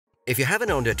If you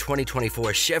haven't owned a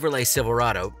 2024 Chevrolet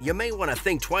Silverado, you may want to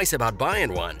think twice about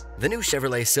buying one. The new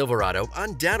Chevrolet Silverado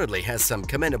undoubtedly has some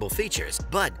commendable features,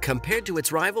 but compared to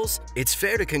its rivals, it's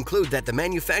fair to conclude that the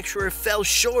manufacturer fell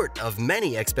short of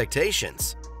many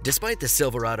expectations. Despite the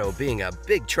Silverado being a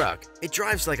big truck, it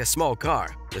drives like a small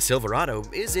car. The Silverado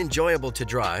is enjoyable to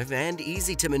drive and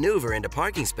easy to maneuver into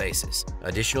parking spaces.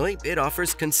 Additionally, it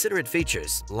offers considerate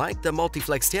features like the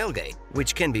multi-flex tailgate,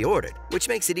 which can be ordered, which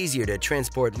makes it easier to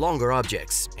transport longer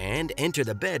objects and enter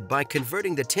the bed by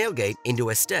converting the tailgate into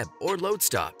a step or load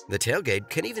stop. The tailgate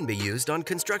can even be used on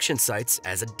construction sites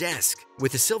as a desk.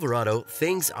 With the Silverado,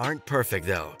 things aren't perfect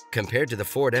though. Compared to the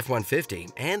Ford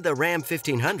F-150 and the Ram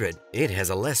 1500, it has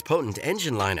a less potent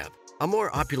engine lineup. A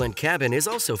more opulent cabin is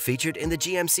also featured in the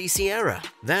GMC Sierra.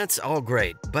 That's all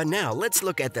great, but now let's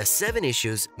look at the 7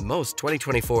 issues most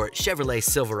 2024 Chevrolet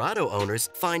Silverado owners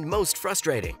find most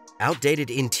frustrating. Outdated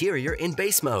interior in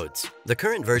base modes. The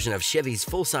current version of Chevy's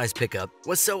full-size pickup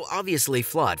was so obviously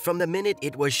flawed from the minute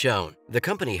it was shown. The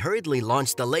company hurriedly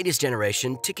launched the latest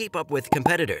generation to keep up with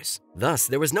competitors. Thus,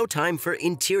 there was no time for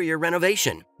interior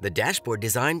renovation. The dashboard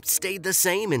design stayed the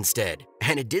same instead,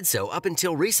 and it did so up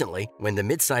until recently when the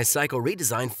midsize cycle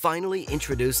redesign finally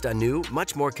introduced a new,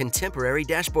 much more contemporary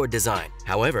dashboard design.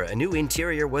 However, a new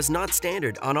interior was not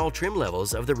standard on all trim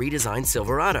levels of the redesigned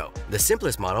Silverado. The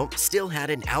simplest model still had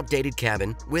an outdated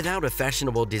cabin without a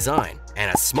fashionable design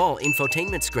and a small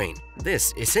infotainment screen.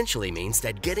 This essentially means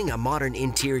that getting a modern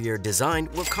interior design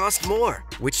will cost more,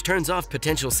 which turns off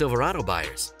potential Silverado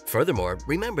buyers. Furthermore,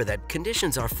 remember that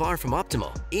conditions are far from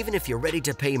optimal, even if you're ready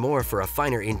to pay more for a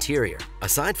finer interior.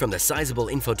 Aside from the sizable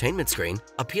infotainment screen,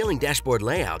 appealing dashboard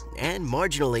layout, and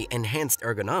marginally enhanced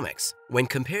ergonomics, when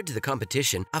compared to the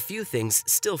competition, a few things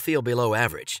still feel below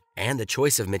average, and the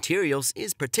choice of materials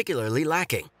is particularly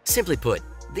lacking. Simply put,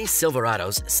 these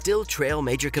Silverados still trail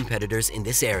major competitors in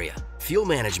this area. Fuel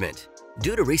management.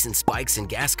 Due to recent spikes in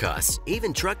gas costs,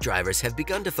 even truck drivers have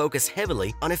begun to focus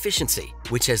heavily on efficiency,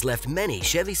 which has left many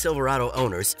Chevy Silverado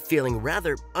owners feeling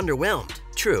rather underwhelmed.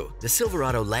 True, the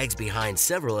Silverado lags behind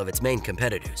several of its main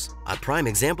competitors. A prime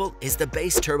example is the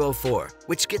base Turbo 4,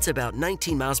 which gets about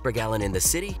 19 miles per gallon in the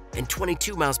city and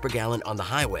 22 miles per gallon on the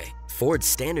highway. Ford's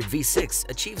standard V6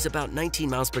 achieves about 19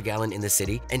 miles per gallon in the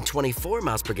city and 24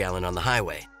 miles per gallon on the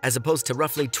highway, as opposed to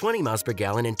roughly 20 miles per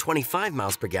gallon and 25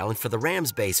 miles per gallon for the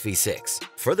Ram's base V6.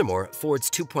 Furthermore, Ford's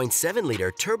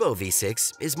 2.7-liter turbo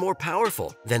V6 is more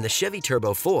powerful than the Chevy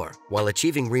Turbo 4, while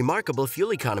achieving remarkable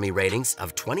fuel economy ratings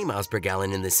of 20 miles per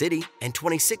gallon in the city and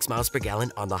 26 miles per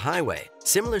gallon on the highway.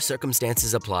 Similar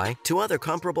circumstances apply to other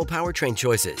comparable powertrain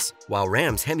choices. While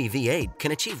Ram's Hemi V8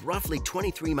 can achieve roughly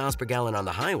 23 miles per gallon on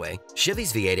the highway,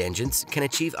 Chevy's V8 engines can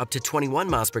achieve up to 21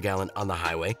 miles per gallon on the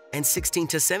highway and 16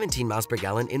 to 17 miles per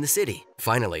gallon in the city.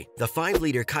 Finally, the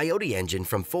 5-liter Coyote engine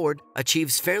from Ford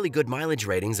achieves fairly good mileage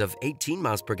ratings of 18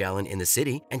 miles per gallon in the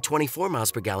city and 24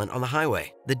 miles per gallon on the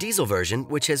highway. The diesel version,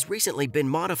 which has recently been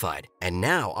modified and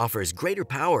now offers greater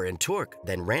power and torque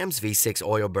than Ram's V6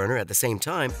 oil burner at the same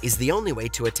time, is the only way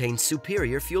to attain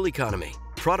superior fuel economy.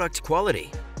 Product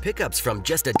quality. Pickups from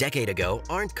just a decade ago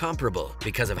aren't comparable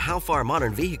because of how far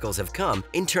modern vehicles have come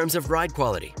in terms of ride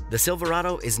quality. The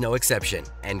Silverado is no exception,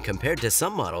 and compared to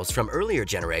some models from earlier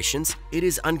generations, it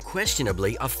is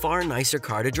unquestionably a far nicer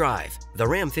car to drive. The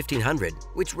Ram 1500,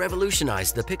 which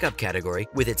revolutionized the pickup category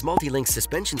with its multi-link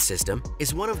suspension system,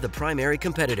 is one of the primary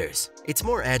competitors. It's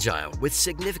more agile with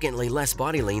significantly less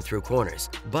body lean through corners,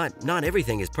 but not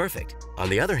everything is perfect. On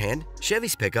the other hand,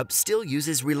 Chevy's pickup still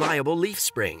uses reliable leaf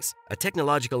springs, a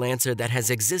technological answer that has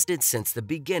existed since the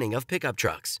beginning of pickup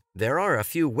trucks. There are a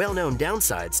few well-known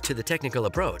downsides to the technical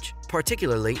approach,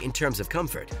 particularly in terms of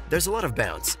comfort. There's a lot of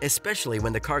bounce, especially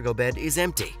when the cargo bed is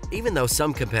empty. Even though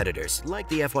some competitors, like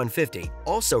the F-150,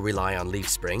 also rely on leaf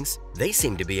springs, they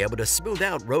seem to be able to smooth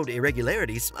out road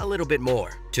irregularities a little bit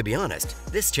more. To be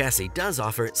honest, this chassis does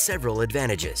offer several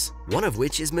advantages, one of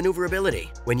which is maneuverability.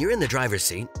 When you're in the driver's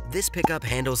seat, this pickup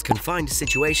handles confined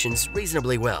situations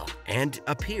reasonably well and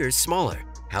appears smaller.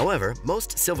 However,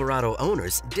 most Silverado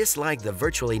owners dislike the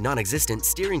virtually non-existent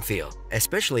steering feel,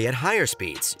 especially at higher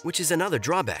speeds, which is another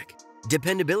drawback.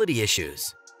 Dependability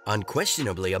issues.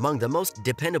 Unquestionably among the most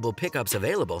dependable pickups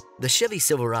available, the Chevy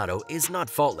Silverado is not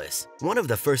faultless. One of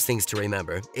the first things to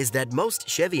remember is that most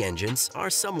Chevy engines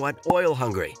are somewhat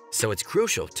oil-hungry, so it's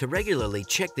crucial to regularly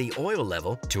check the oil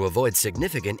level to avoid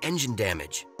significant engine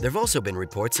damage. There have also been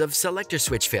reports of selector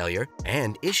switch failure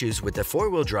and issues with the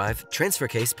four-wheel drive transfer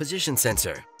case position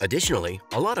sensor. Additionally,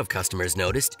 a lot of customers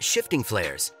noticed shifting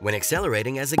flares when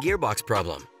accelerating as a gearbox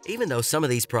problem. Even though some of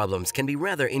these problems can be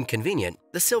rather inconvenient,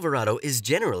 the Silverado is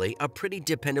generally a pretty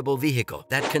dependable vehicle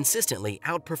that consistently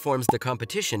outperforms the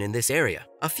competition in this area.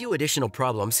 A few additional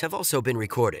problems have also been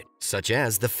recorded, such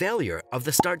as the failure of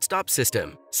the start-stop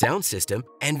system, sound system,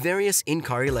 and various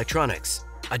in-car electronics.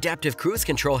 Adaptive cruise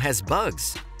control has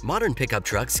bugs. Modern pickup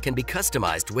trucks can be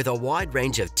customized with a wide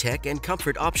range of tech and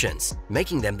comfort options,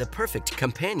 making them the perfect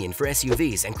companion for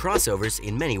SUVs and crossovers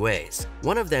in many ways.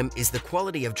 One of them is the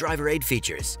quality of driver aid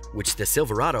features, which the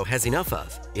Silverado has enough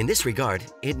of. In this regard,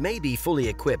 it may be fully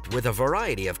equipped with a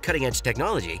variety of cutting-edge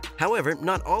technology. However,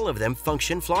 not all of them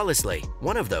function flawlessly.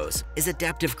 One of those is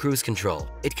adaptive cruise control.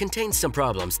 It contains some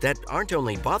problems that aren't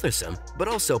only bothersome, but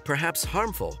also perhaps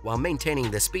harmful while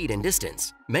maintaining the speed and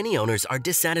distance. Many owners are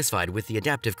dissatisfied with the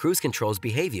adaptive cruise control's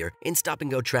behavior in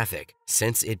stop-and-go traffic,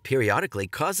 since it periodically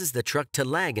causes the truck to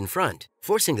lag in front,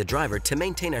 forcing the driver to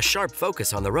maintain a sharp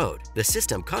focus on the road. The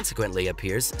system consequently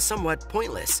appears somewhat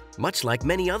pointless, much like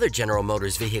many other General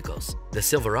Motors vehicles. The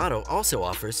Silverado also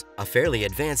offers a fairly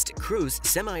advanced cruise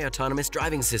semi-autonomous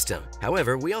driving system.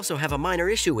 However, we also have a minor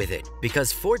issue with it,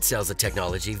 because Ford sells a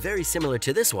technology very similar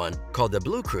to this one called the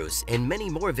Blue Cruise. In many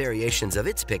more variations of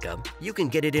its pickup, you can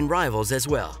get it in rivals as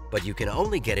well, but you can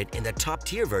only get it in the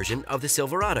top-tier version of the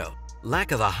Silverado.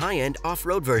 Lack of a high-end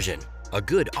off-road version. A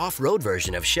good off-road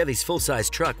version of Chevy's full-size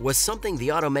truck was something the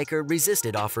automaker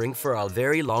resisted offering for a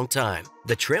very long time.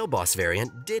 The Trail Boss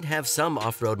variant did have some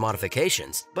off-road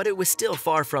modifications, but it was still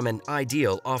far from an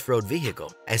ideal off-road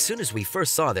vehicle. As soon as we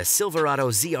first saw the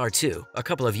Silverado ZR2 a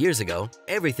couple of years ago,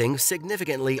 everything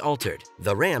significantly altered.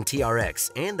 The Ram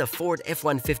TRX and the Ford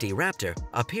F-150 Raptor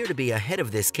appear to be ahead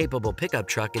of this capable pickup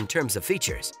truck in terms of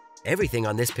features. Everything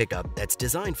on this pickup that's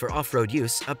designed for off-road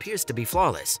use appears to be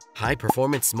flawless.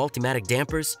 High-performance multimatic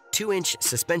dampers, 2-inch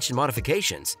suspension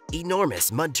modifications,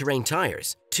 enormous mud-terrain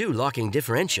tires, 2 locking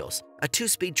differentials, a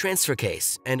 2-speed transfer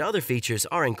case, and other features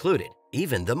are included.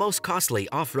 Even the most costly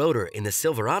off-roader in the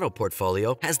Silverado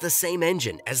portfolio has the same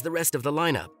engine as the rest of the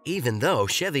lineup, even though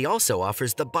Chevy also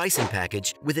offers the Bison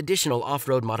package with additional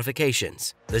off-road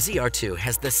modifications. The ZR2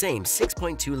 has the same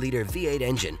 6.2-liter V8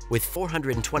 engine with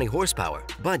 420 horsepower,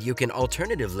 but you can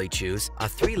alternatively choose a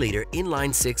 3-liter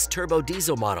inline-6 turbo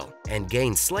diesel model and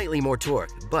gain slightly more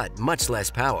torque, but much less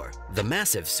power. The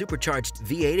massive supercharged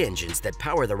V8 engines that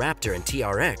power the Raptor and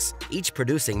TRX, each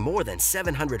producing more than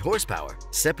 700 horsepower,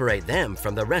 separate them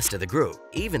from the rest of the group.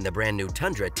 Even the brand new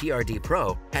Tundra TRD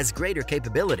Pro has greater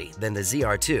capability than the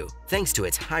ZR2, thanks to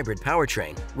its hybrid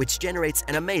powertrain, which generates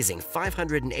an amazing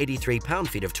 583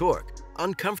 pound-feet of torque.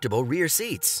 Uncomfortable rear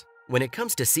seats. When it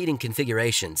comes to seating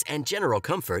configurations and general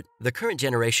comfort, the current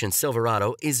generation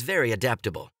Silverado is very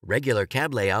adaptable. Regular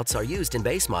cab layouts are used in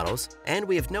base models, and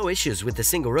we have no issues with the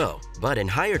single row. But in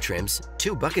higher trims,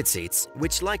 2 bucket seats,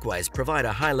 which likewise provide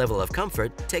a high level of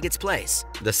comfort, take its place.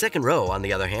 The second row, on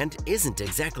the other hand, isn't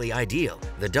exactly ideal.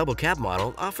 The double cab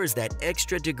model offers that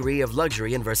extra degree of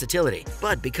luxury and versatility,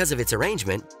 but because of its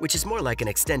arrangement, which is more like an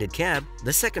extended cab,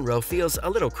 the second row feels a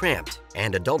little cramped,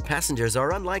 and adult passengers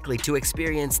are unlikely to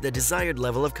experience the desired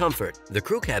level of comfort. The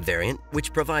crew cab variant,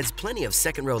 which provides plenty of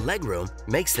second-row legroom,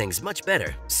 makes things much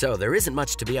better, so there isn't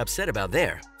much to be upset about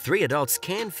there. 3 adults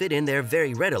can fit in there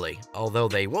very readily, although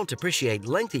they won't appreciate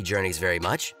lengthy journeys very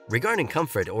much. Regarding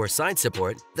comfort or side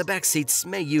support, the back seats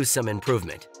may use some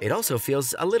improvement. It also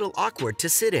feels a little awkward to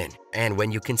sit in. And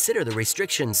when you consider the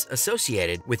restrictions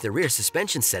associated with the rear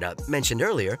suspension setup mentioned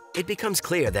earlier, it becomes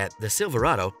clear that the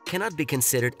Silverado cannot be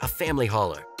considered a family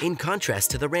hauler, in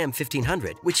contrast to the Ram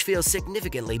 1500, which feels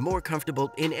significantly more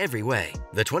comfortable in every way.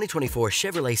 The 2024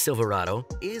 Chevrolet Silverado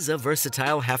is a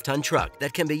versatile half-ton truck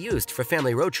that can be used for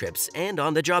family road trips and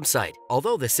on the job site.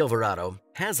 Although the Silverado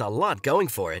has a lot going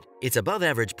for it, its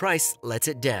above-average price lets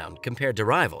it down compared to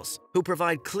rivals, who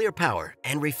provide clear power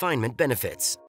and refinement benefits.